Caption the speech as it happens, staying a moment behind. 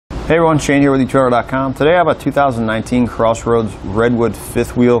Hey everyone, Shane here with etrailer.com. Today I have a 2019 CrossRoads Redwood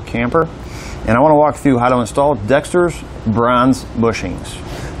Fifth Wheel camper, and I want to walk through how to install Dexter's Bronze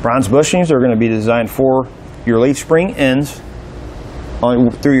Bushings. Bronze bushings are going to be designed for your leaf spring ends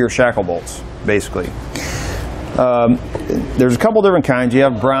through your shackle bolts, basically. There's a couple different kinds. You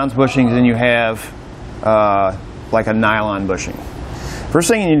have bronze bushings and you have like a nylon bushing. First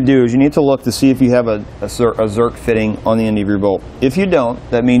thing you need to do is you need to look to see if you have a Zerk fitting on the end of your bolt. If you don't,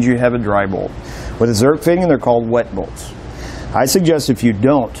 that means you have a dry bolt. With a Zerk fitting, they're called wet bolts. I suggest if you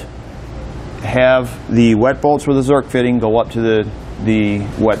don't have the wet bolts with a Zerk fitting, go up to the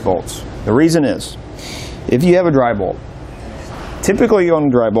wet bolts. The reason is, if you have a dry bolt, typically on a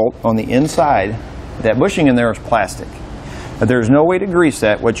dry bolt, on the inside, that bushing in there is plastic. But there's no way to grease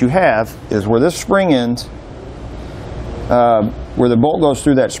that. What you have is where this spring ends, where the bolt goes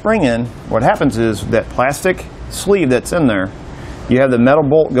through that spring end, what happens is that plastic sleeve that's in there, you have the metal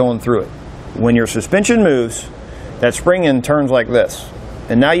bolt going through it. When your suspension moves, that spring end turns like this.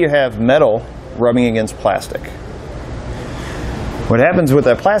 And now you have metal rubbing against plastic. What happens with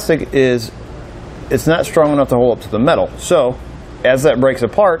that plastic is it's not strong enough to hold up to the metal. So as that breaks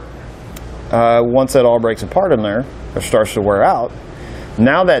apart, once that all breaks apart in there, or starts to wear out,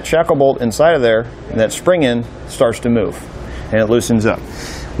 now that shackle bolt inside of there, that spring end starts to move and it loosens up.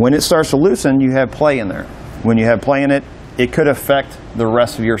 When it starts to loosen, you have play in there. When you have play in it, it could affect the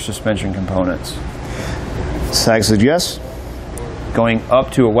rest of your suspension components. So I suggest going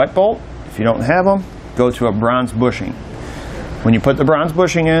up to a wet bolt. If you don't have them, go to a bronze bushing. When you put the bronze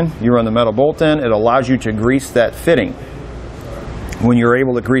bushing in, you run the metal bolt in, it allows you to grease that fitting. When you're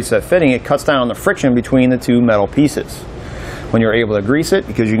able to grease that fitting, it cuts down on the friction between the two metal pieces. When you're able to grease it,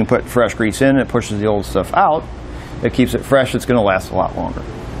 because you can put fresh grease in, it pushes the old stuff out, it keeps it fresh, it's going to last a lot longer.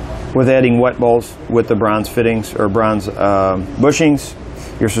 With adding wet bolts with the bronze fittings or bronze bushings,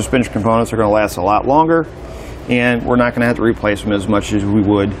 your suspension components are going to last a lot longer, and we're not going to have to replace them as much as we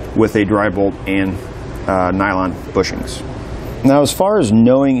would with a dry bolt and nylon bushings. Now, as far as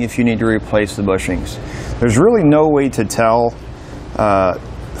knowing if you need to replace the bushings, there's really no way to tell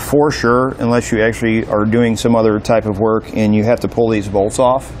for sure unless you actually are doing some other type of work and you have to pull these bolts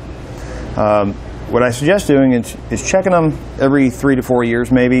off. What I suggest doing is checking them every 3 to 4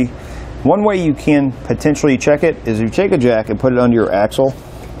 years maybe. One way you can potentially check it is if you take a jack and put it under your axle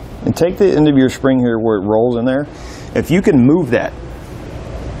and take the end of your spring here where it rolls in there. If you can move that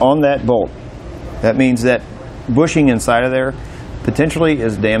on that bolt, that means that bushing inside of there potentially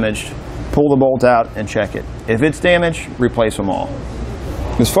is damaged. Pull the bolt out and check it. If it's damaged, replace them all.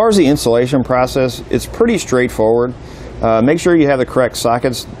 As far as the installation process, it's pretty straightforward. Make sure you have the correct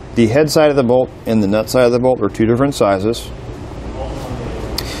sockets. The head side of the bolt and the nut side of the bolt are two different sizes.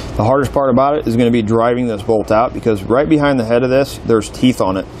 The hardest part about it is going to be driving this bolt out, because right behind the head of this, there's teeth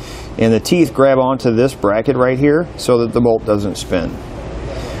on it. And the teeth grab onto this bracket right here so that the bolt doesn't spin.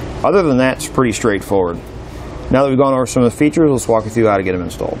 Other than that, it's pretty straightforward. Now that we've gone over some of the features, let's walk you through how to get them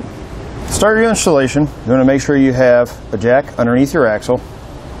installed. To start your installation, you're going to make sure you have a jack underneath your axle.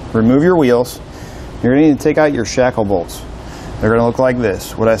 Remove your wheels. You're going to need to take out your shackle bolts. They're going to look like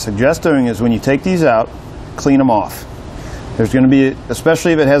this. What I suggest doing is when you take these out, clean them off. There's going to be,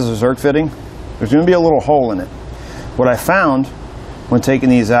 especially if it has a Zerk fitting, there's going to be a little hole in it. What I found when taking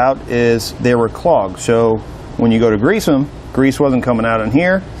these out is they were clogged. So when you go to grease them, grease wasn't coming out in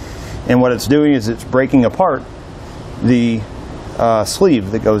here. And what it's doing is it's breaking apart the sleeve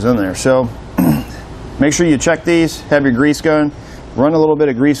that goes in there. So make sure you check these, have your grease gun, run a little bit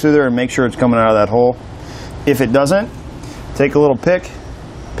of grease through there and make sure it's coming out of that hole. If it doesn't, take a little pick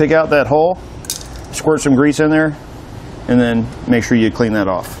out that hole, squirt some grease in there, and then make sure you clean that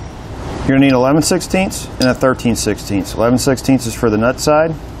off. You're going to need 11/16 and a 13/16. 11/16 is for the nut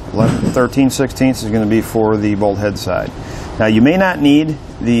side, 13/16 is going to be for the bolt head side. Now you may not need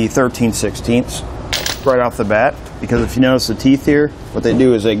the 13/16 right off the bat, because if you notice the teeth here, what they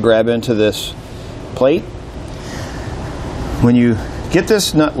do is they grab into this plate. When you get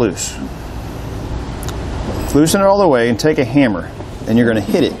this nut loose, loosen it all the way and take a hammer, and you're going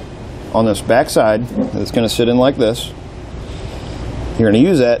to hit it on this back side. It's going to sit in like this. You're going to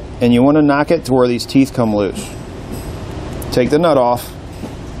use that, and you want to knock it to where these teeth come loose. Take the nut off,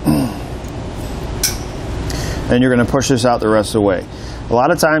 and you're going to push this out the rest of the way. A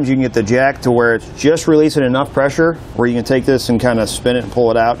lot of times you can get the jack to where it's just releasing enough pressure where you can take this and kind of spin it and pull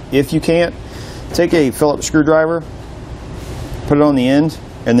it out. If you can't, take a Phillips screwdriver, put it on the end,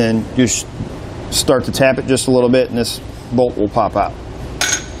 and then just start to tap it just a little bit, and this bolt will pop out.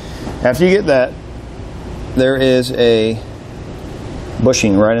 After you get that, there is a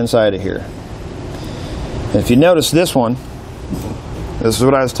bushing right inside of here. And if you notice this one, This is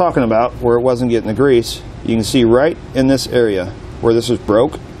what I was talking about, where it wasn't getting the grease. You can see right in this area where this is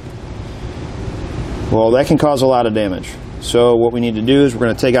broke. Well, that can cause a lot of damage. So what we need to do is we're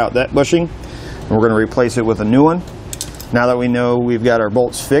going to take out that bushing and we're going to replace it with a new one. Now that we know we've got our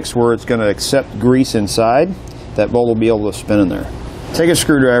bolts fixed where it's going to accept grease inside, that bolt will be able to spin in there. Take a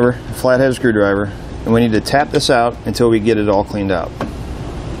screwdriver, a flathead screwdriver, and we need to tap this out until we get it all cleaned out.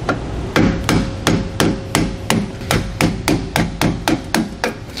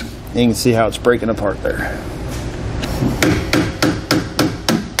 You can see how it's breaking apart there.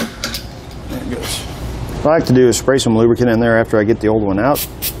 There it goes. What I like to do is spray some lubricant in there after I get the old one out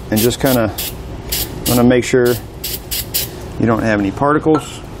and just kind of want to make sure you don't have any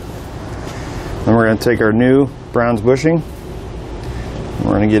particles. Then we're going to take our new bronze bushing and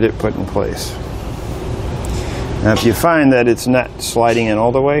we're going to get it put in place. Now if you find that it's not sliding in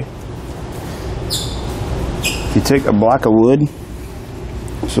all the way, if you take a block of wood,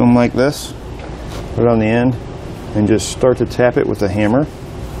 something like this, put it on the end and just start to tap it with a hammer,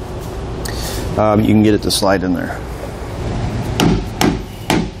 you can get it to slide in there.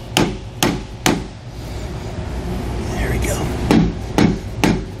 There we go.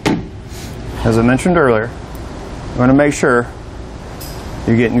 As I mentioned earlier, you want to make sure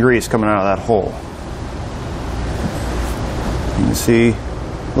you're getting grease coming out of that hole. You can see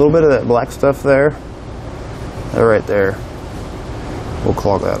a little bit of that black stuff there. That right there will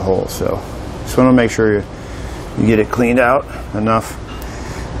clog that hole. So just want to make sure you get it cleaned out enough,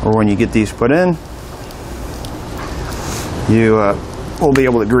 or when you get these put in, you will be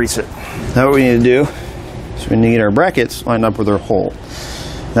able to grease it. Now what we need to do is we need to get our brackets lined up with our hole.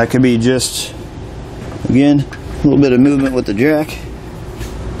 That could be just, again, a little bit of movement with the jack.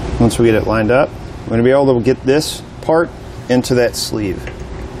 Once we get it lined up, we're going to be able to get this part into that sleeve.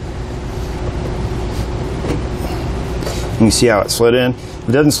 You can see how it slid in. If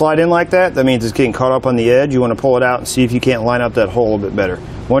it doesn't slide in like that, that means it's getting caught up on the edge. You want to pull it out and see if you can't line up that hole a bit better.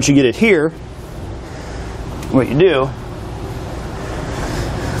 Once you get it here, what you do,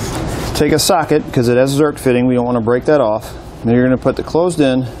 take a socket, because it has a Zerk fitting, we don't want to break that off. Then you're going to put the closed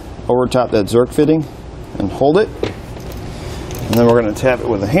end over top that Zerk fitting and hold it. And then we're going to tap it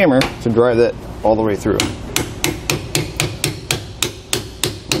with a hammer to drive that all the way through.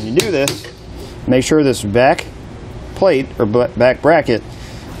 When you do this, make sure this back plate or back bracket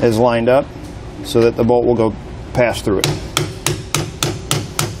is lined up so that the bolt will go pass through it.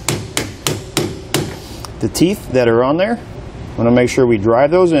 The teeth that are on there, I want to make sure we drive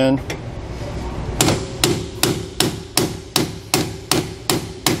those in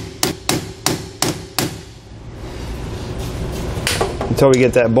until we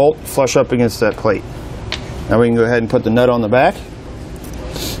get that bolt flush up against that plate. Now we can go ahead and put the nut on the back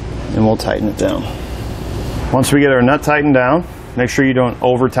and we'll tighten it down. Once we get our nut tightened down, make sure you don't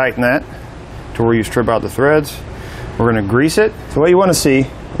over tighten that to where you strip out the threads. We're going to grease it. So what you want to see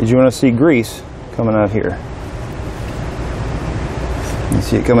is you want to see grease coming out here. You can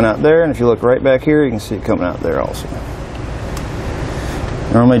see it coming out there, and if you look right back here, you can see it coming out there also.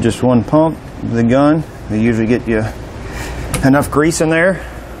 Normally just one pump with the gun, they usually get you enough grease in there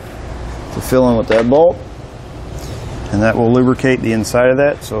to fill in with that bolt, and that will lubricate the inside of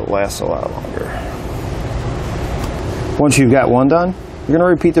that so it lasts a lot longer. Once you've got one done, you're going to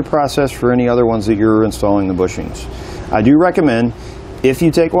repeat the process for any other ones that you're installing the bushings. I do recommend, if you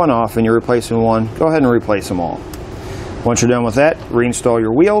take one off and you're replacing one, go ahead and replace them all. Once you're done with that, reinstall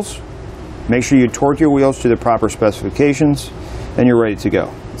your wheels. Make sure you torque your wheels to the proper specifications, and you're ready to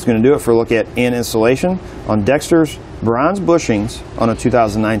go. It's going to do it for a look at and installation on Dexter's Bronze Bushings on a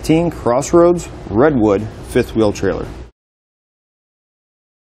 2019 CrossRoads Redwood Fifth Wheel trailer.